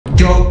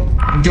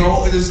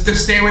Go. Just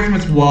stay away from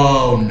it.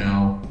 Whoa,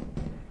 no.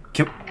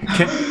 Can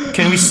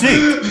we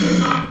sneak?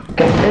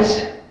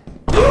 Guys.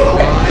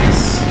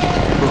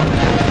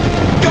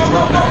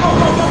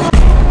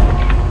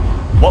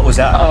 What was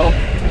that?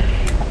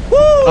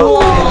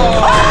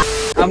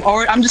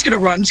 I'm just gonna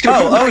run.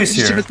 Oh, he's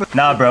here.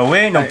 Nah, bro, we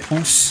ain't no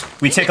poos.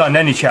 We take on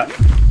any chap.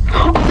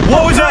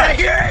 What was that? I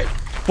hear it.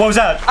 What was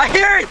that? I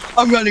hear it.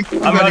 I'm running.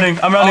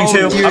 I'm running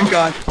too. Dear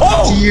God.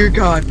 Oh! Dear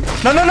God.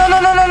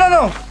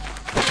 No.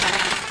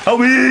 Help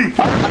me!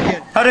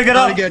 How'd I get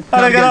up?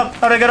 How'd I get up?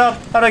 How'd I get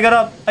up? How'd I get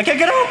up? I can't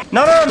get up!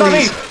 No, not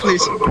me!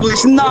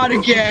 Please, not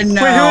again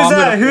now.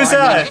 Wait, who's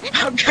that?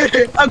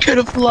 I'm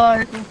gonna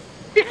fly.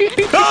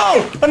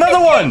 Oh! Another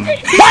one!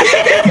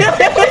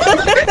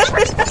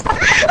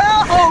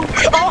 Oh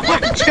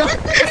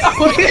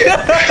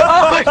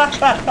my God!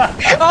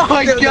 Oh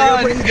my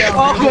God!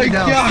 Oh my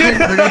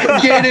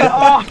God! Get it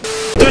off!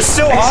 They're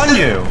still on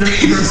you!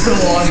 They're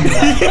still on you.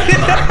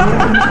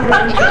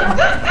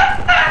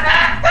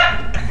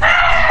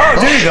 Oh,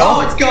 there you go.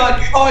 Oh, it's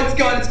gone.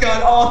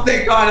 Oh,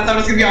 thank God. I thought it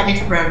was gonna be on me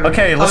forever.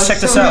 Okay, let's check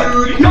this out.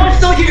 No, it's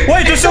still here.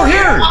 Wait, they're still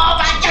here! Oh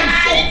my God,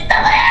 it's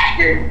still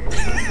here.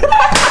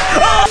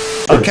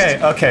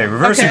 Okay,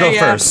 reverse and go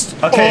first.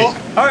 Okay.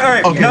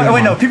 Alright. Okay, No,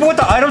 wait, no. People with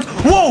the items.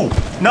 Whoa!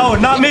 No,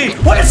 not me.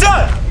 What is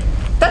that?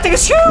 That thing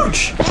is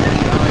huge!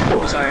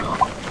 Sorry.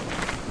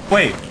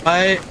 Wait.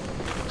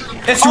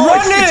 It's Oh,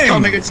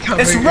 running! It's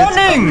coming. It's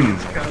running!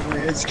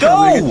 It's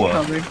Go!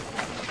 coming.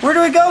 Where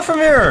do we go from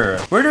here?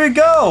 Where do we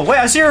go? Wait,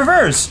 I see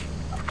reverse.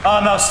 Oh,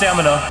 I'm out of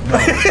stamina.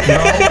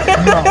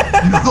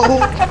 No.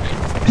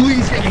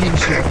 Please aim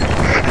shit.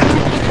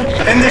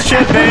 In the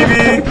shit,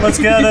 baby. Let's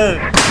get it.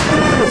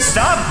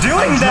 Stop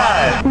doing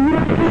that.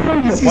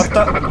 What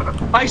the?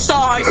 I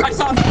saw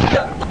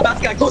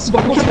mask guy close to the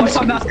door. I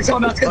saw mask. Close to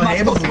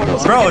the door.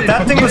 Bro,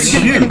 that thing was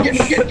huge.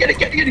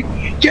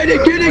 Get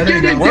it.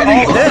 We're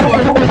all dead.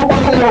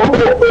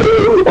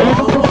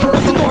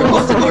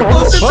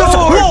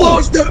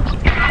 Close the door.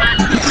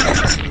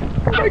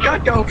 Oh my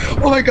God, go!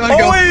 Oh my God,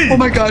 go! Oh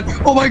my God!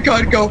 Oh my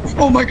God, go!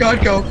 Oh my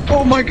God, go!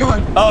 Oh my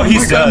God! Oh,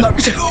 he's dead.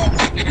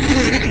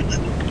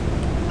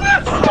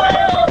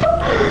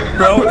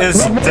 Bro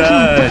is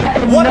dead.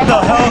 What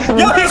the hell?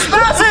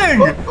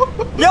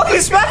 Yo,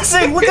 he's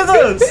spazzing! Look at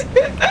this!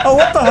 Oh,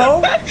 what the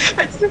hell? I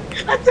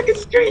took a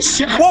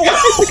screenshot. Whoa!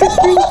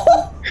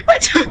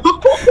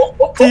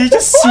 Did you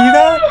just see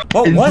that?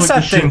 What was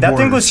that thing? That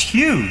thing was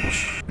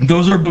huge.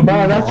 Those are baboon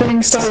Wow, that hawks.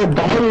 thing started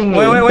bubbling.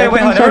 Wait, hold on,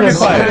 everyone be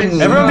quiet.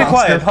 Everyone be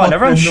quiet. They're Hold on,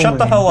 everyone fucking shut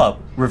the hell up.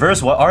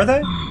 Reverse, what are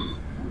they?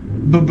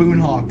 Baboon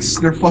hawks.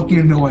 They're fucking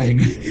annoying.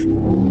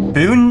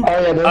 Boon? Oh,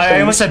 yeah, I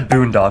almost said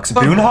boondocks.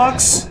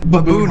 Boonhawks?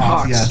 Baboon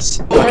hawks,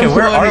 yes. Okay,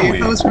 where are we?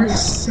 Those were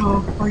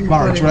so fucking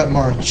March, funny. we're at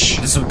March.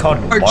 This is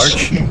called March.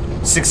 March?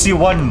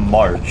 61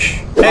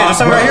 March. Hey, there's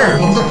something right here.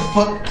 What the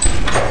fuck?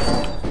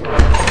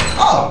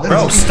 Oh,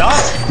 Bro, stop!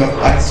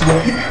 I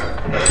swear.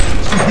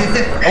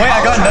 Oh wait,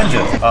 I got a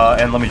dungeon.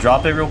 And let me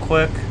drop it real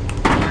quick.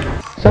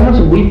 Someone's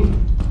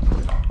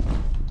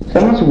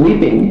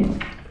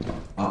weeping.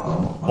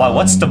 Uh-oh. Why,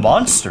 what's the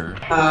monster?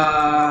 Is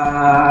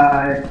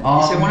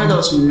it one of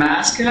those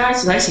mask guys?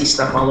 'Cause I see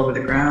stuff all over the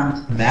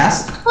ground.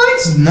 Mask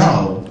guys?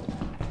 No.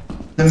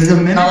 The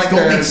mimics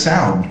don't make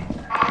sound.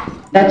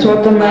 That's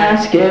what the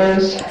mask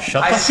is.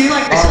 Shut I the see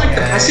like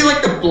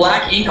the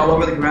black ink all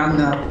over the ground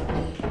now.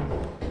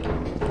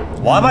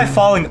 Why am I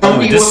falling? Oh,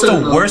 this is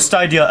the worst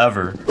idea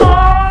ever.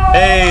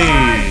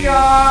 Hey!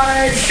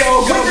 God!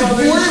 Go! There's a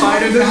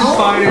spider! There's a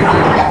spider!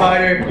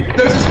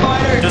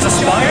 There's a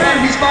spider? Giant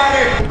enemy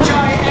spider!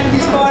 Giant enemy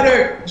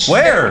spider!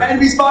 Where?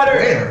 Enemy spider!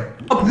 Where?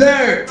 Up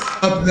there!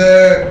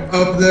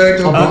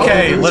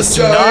 Okay, let's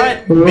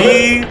not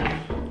be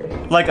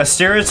like a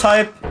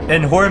stereotype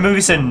in horror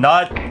movies and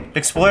not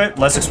explore it.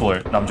 Let's explore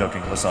it. No, I'm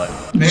joking. Let's not.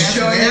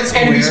 Giant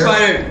enemy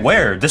spider!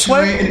 Where? This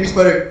Giant way? enemy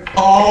spider!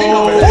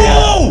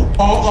 Oh!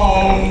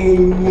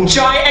 Oh!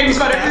 Giant enemy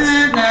spider!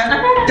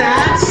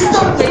 That's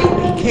the way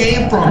we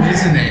came from,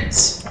 isn't it?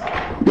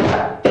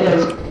 It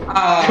is.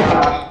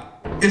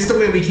 It's the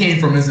way we came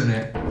from, isn't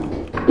it?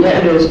 Yeah,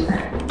 it is.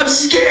 I'm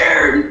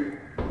scared!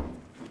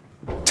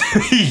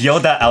 He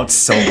yelled that out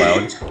so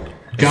loud.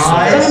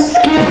 Guys?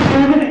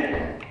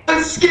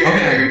 I'm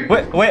scared!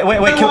 Wait,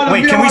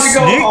 can we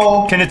sneak?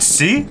 Can it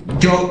see?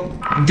 Go,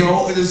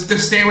 just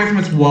stay away from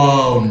it.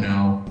 Whoa,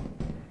 no.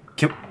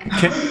 Can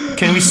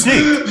we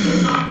sneak?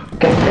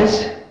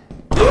 Guys.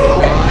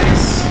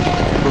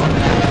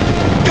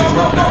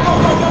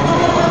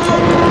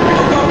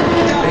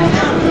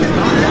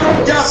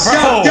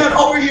 Down,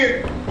 over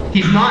here!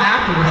 He's not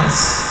after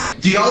us.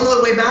 Do y'all know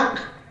the way back?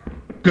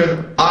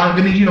 Good. I'm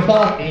gonna need you to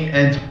follow me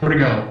and where to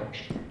go.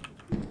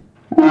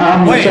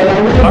 Wait,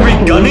 are we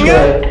gunning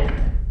it?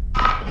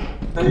 I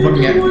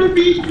don't wanna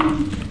be.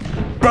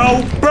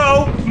 Bro,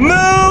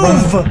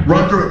 move!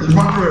 Run through it.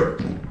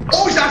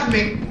 Oh, he's after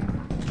me.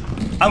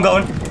 I'm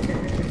going.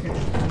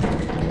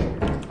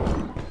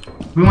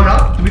 We went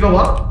up. Did we go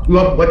up? We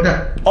up. What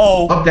that?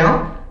 Oh. Up,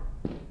 down?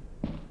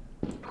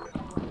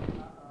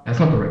 That's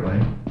not the right way.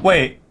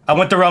 Wait, I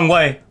went the wrong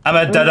way. I'm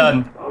at dead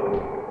end.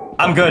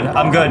 I'm good.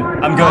 I'm good.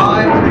 I'm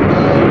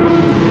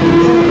good.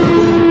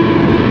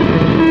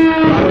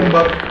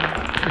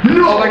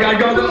 No! Oh my god,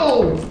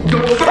 go!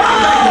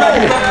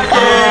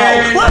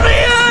 Let me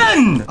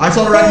in! I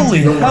saw the red.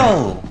 Holy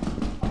hell!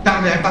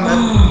 Found it, I found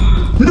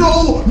it.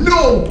 No!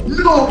 No!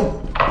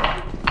 No!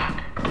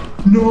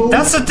 No!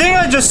 That's the thing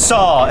I just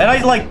saw, and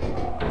I like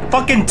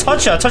fucking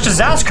touch his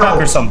ass crack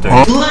or something.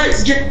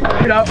 Let's get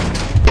Get out.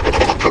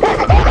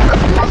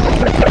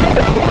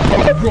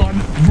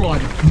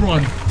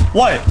 Run.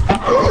 What?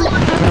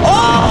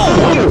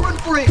 Oh! Run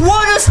for it.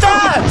 What is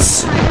that?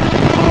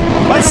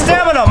 My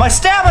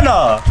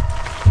stamina!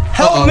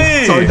 Help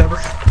me! Sorry, Dever.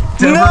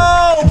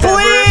 No,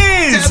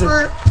 please!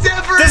 Dever.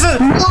 This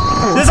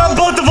is on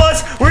both of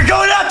us. We're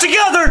going out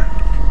together.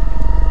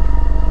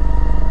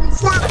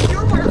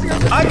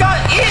 I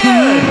got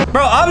eaten!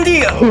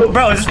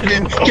 Bro,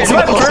 it's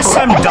my first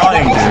time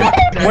dying,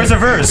 dude. Where's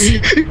Reverse?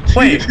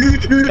 Wait,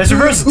 is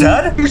Reverse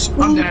dead?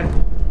 I'm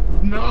dead.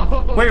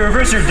 No! Wait,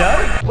 Reverse, you're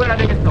dead? Wait, I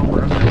think it's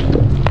somewhere.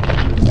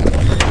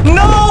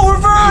 No,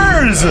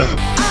 Reverse!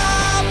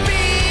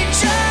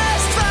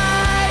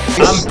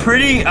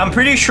 I'm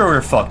pretty sure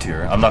we're fucked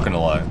here. I'm not gonna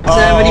lie. 74,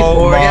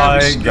 oh yeah,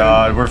 my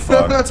god, we're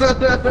fucked.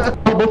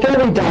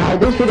 Before we die,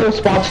 this video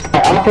sponsored by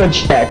Awkward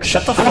Checks.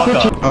 Shut the fuck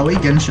up. Oh, we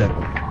getting shit.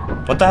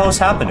 What the hell is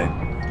happening?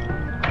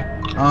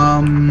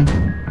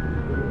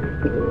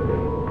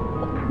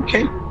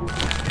 Okay.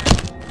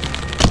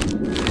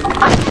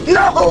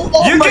 No!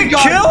 Oh You my get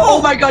god! killed!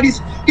 Oh my god, he's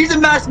a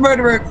mass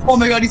murderer! Oh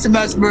my god, he's a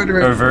mass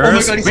murderer! Reverse, Oh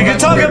my god, he's we a can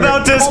mass talk murderer.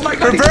 about this! Oh my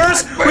god, he's a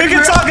Reverse, mass we can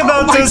murderer. talk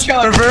about Oh my this!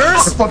 god.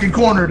 Reverse, We're fucking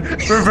cornered.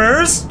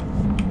 reverse!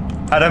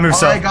 How'd I move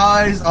so? Alright,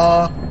 guys,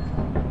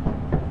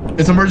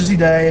 it's emergency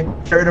day.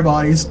 Carry their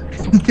bodies.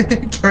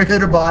 Carry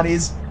their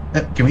bodies.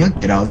 Can we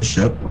get out of the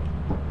ship?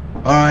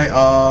 Alright,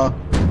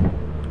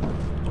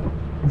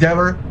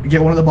 Dever,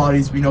 get one of the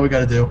bodies. We know what we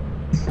gotta do.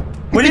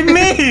 What do you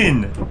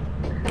mean?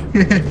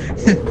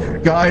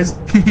 Guys.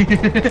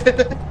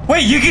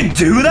 Wait, you can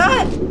do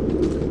that?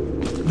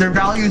 Their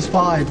value is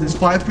 5. There's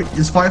 5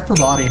 per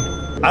body.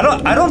 I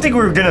don't think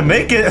we're gonna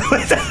make it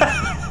with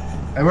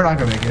that. And we're not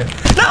gonna make it.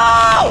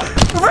 No!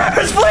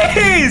 Reverse,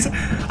 please!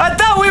 I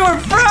thought we were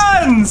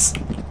friends!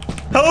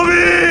 Help me!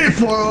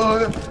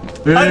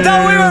 I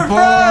thought we were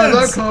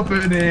friends! The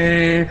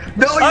company.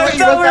 No, I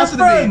thought we were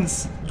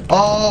friends!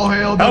 Oh,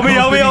 hail the Help me,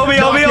 help me, company.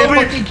 help me, help me, help me.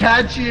 I can't fucking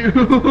catch you.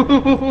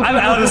 I'm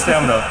out of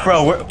stamina.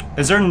 Bro,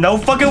 is there no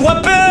fucking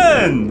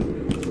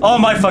weapon? Oh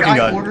my fucking I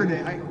god. ordered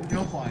it.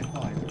 No, fine.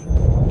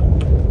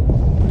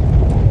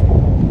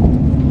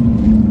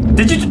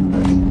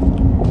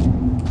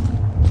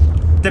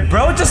 Did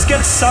bro just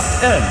get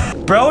sucked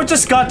in? Bro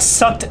just got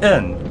sucked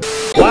in.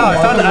 Wow,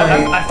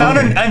 I found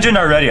an engine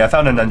already. I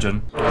found an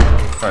engine.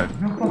 Alright.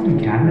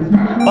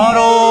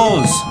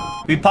 Bottles!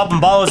 We popping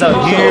bottles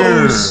out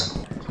here.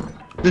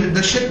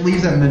 The ship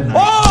leaves at midnight,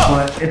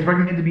 but it's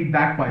recommended to be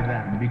back by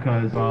then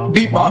because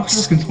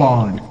monsters can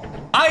spawn.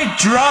 I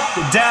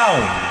dropped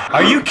down.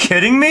 Are you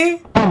kidding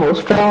me?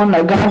 Almost fell in the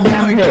Oh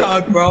goddamn my pit.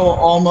 god, bro,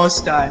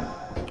 almost died.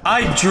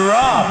 I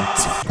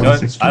dropped. You know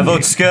what? I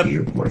vote skip.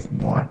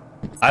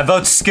 I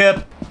vote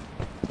skip.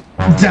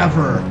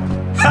 Dever,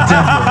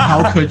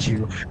 how could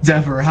you?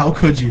 Dever, how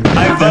could you?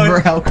 Dever,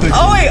 how could you?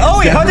 Oh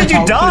wait, how did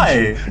you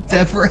die?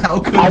 Dever, how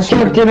could you? I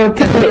jumped in a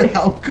Dever, pit.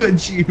 how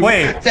could you?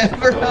 Wait.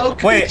 Dever, how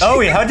could Wait,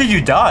 you? how did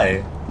you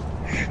die?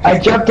 I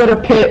jumped in a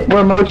pit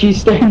where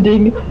Mochi's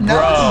standing.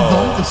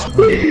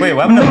 Wait,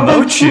 what happened to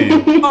Mochi?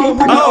 Oh,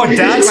 my Oh, god.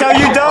 that's how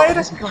you died?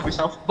 I'm killing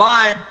myself.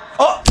 Bye.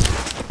 Oh.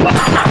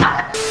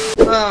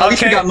 At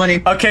least we got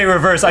money. Okay,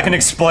 Reverse, I can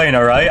explain,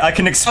 alright? I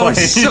can That explain.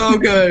 was so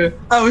good.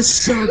 That was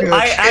so good.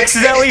 I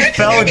accidentally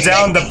fell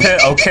down the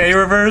pit, okay,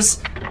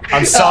 Reverse?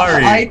 I'm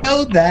sorry. I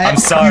know that. I'm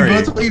sorry.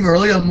 You both leave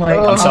early. I'm like,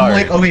 I'm sorry.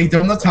 like, okay,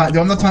 don't have time.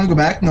 Don't have time to go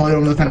back. No, I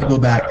don't have time to go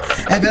back.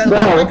 And then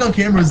I look on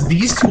cameras.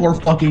 These two are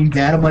fucking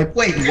dead. I'm like,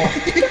 wait, what?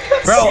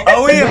 Bro,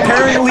 Owie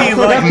apparently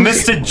like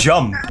missed a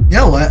jump. You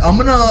know what? I'm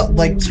gonna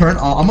like turn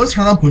on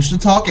push to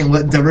talk and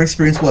let Dever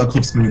experience what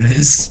Eclipse Moon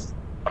is.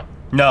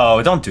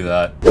 No, don't do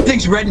that.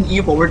 Things red and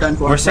evil. We're done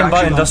for. We're sent by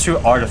actually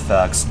industrial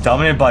artifacts,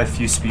 dominated by a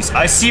few species.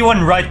 I see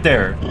one right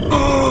there.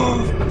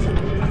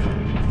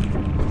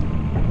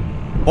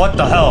 What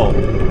the hell?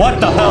 What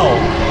the hell?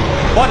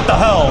 What the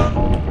hell?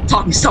 done.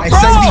 Talking. Stop. I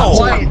Stop said be talking.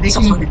 quiet. They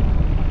Stop can- talking.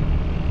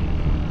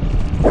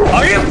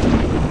 Are you?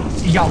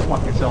 Y'all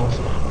fuck yourselves.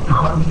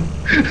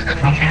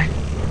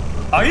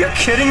 Are you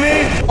kidding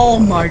me? Oh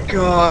my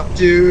god,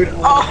 dude.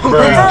 Oh my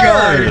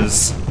god.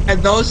 Reverse.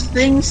 And those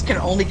things can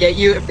only get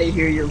you if they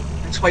hear you.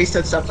 That's why he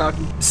said stop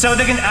talking. So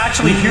they can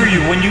actually hear you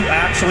when you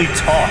actually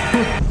talk.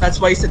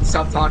 That's why he said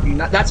stop talking.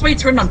 That's why he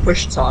turned on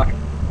push talk.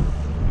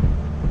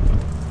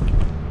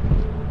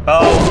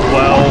 Oh,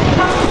 well.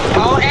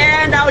 Oh,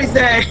 and now he's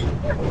dead.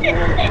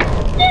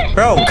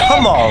 Bro,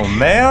 come on,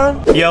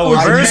 man. Yo,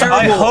 Reverse,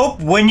 I terrible. hope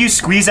when you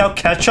squeeze out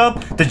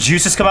ketchup, the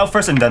juices come out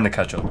first and then the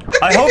ketchup.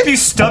 I hope you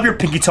stub your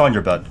pinky toe on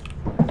your bed.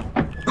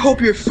 I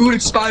hope your food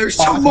expires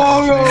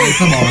tomorrow.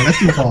 Come on, that's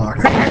too far.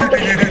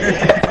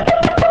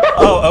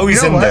 Oh,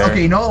 Owi's in there.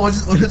 Okay, no, we'll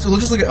just look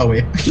at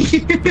Owi.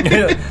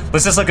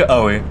 Let's just look at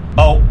Owi.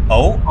 Oh.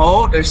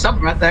 Oh, there's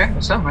something right there.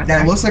 There's something right there.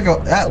 That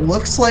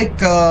looks like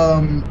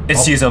It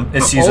sees him.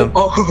 It sees him.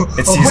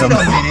 It sees him.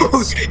 Wait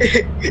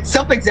a minute.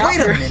 Something's out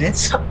there. Wait a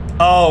minute.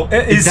 Oh,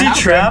 is he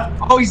trapped?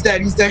 Oh, he's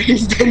dead. He's dead.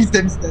 He's dead. He's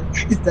dead. He's dead.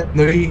 He's dead.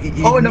 No,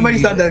 Oh, no,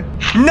 he's not dead.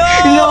 No,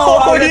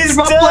 that's he's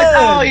the wrong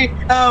dead.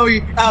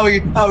 place.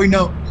 Owie,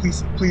 no.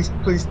 Please.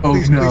 Oh,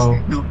 please, no.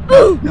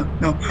 Please.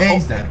 No. Hey,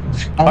 he's dead.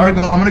 I'm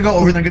gonna go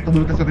over there and get the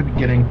loot that's at the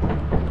beginning.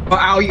 Oh,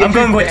 Owie, I'm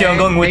going with you. I'm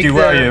going with you.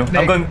 Where are you?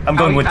 I'm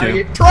going with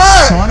you.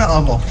 Son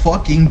of a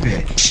fucking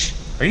bitch.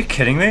 Are you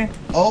kidding me?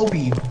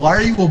 Owi, why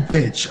are you a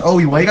bitch?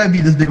 Owi, why you gotta be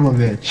this big of a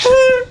bitch?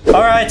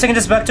 Alright, taking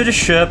this back to the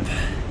ship.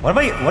 What do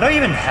I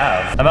even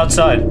have? I'm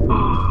outside.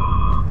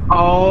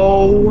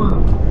 Oh.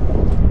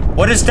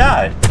 What is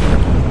that?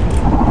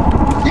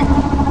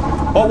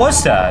 What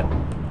was that?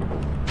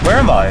 Where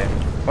am I?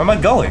 Where am I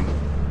going?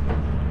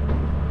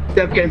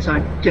 Dev, get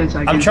inside. Get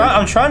inside. I'm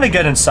trying to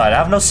get inside. I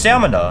have no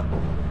stamina.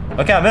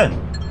 Okay, I'm in.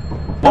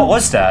 What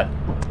was that?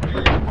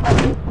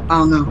 I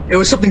don't know. It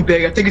was something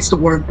big. I think it's the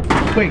worm.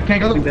 Wait, can I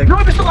go? Big. No,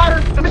 I missed the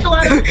ladder! I missed the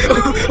ladder!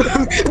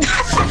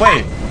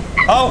 Wait.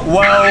 Oh,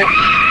 well.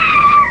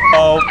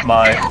 Oh,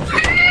 my.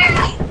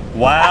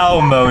 Wow,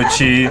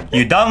 Mochi.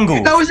 You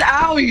dangle. That was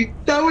Owie.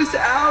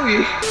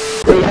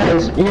 Wait,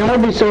 guys, you know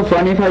what'd be so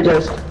funny if I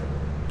just...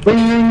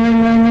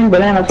 Ring,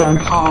 banana phone.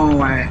 Oh,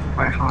 wait,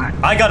 hold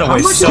on. I got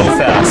away so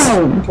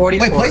fast.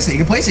 44. Wait, place it. You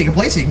can place it.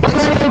 Place it.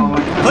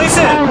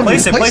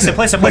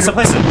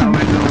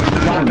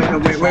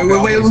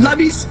 Wait, let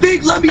me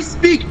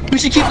speak. We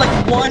should keep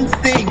like one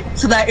thing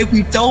so that if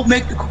we don't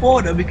make the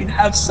quota, we can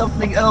have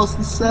something else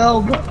to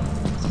sell.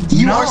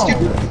 You are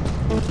stupid.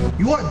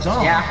 You are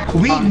dumb. Yeah.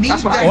 We need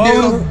That's what that I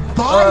do. to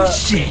buy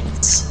shit.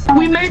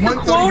 We made the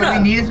quota.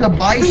 We needed to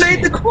buy shit. We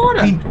made the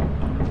quota.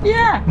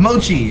 Yeah.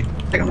 Mochi,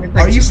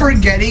 are you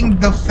forgetting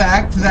the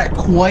fact that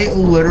quite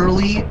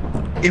literally,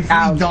 if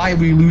we die,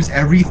 we lose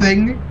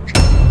everything?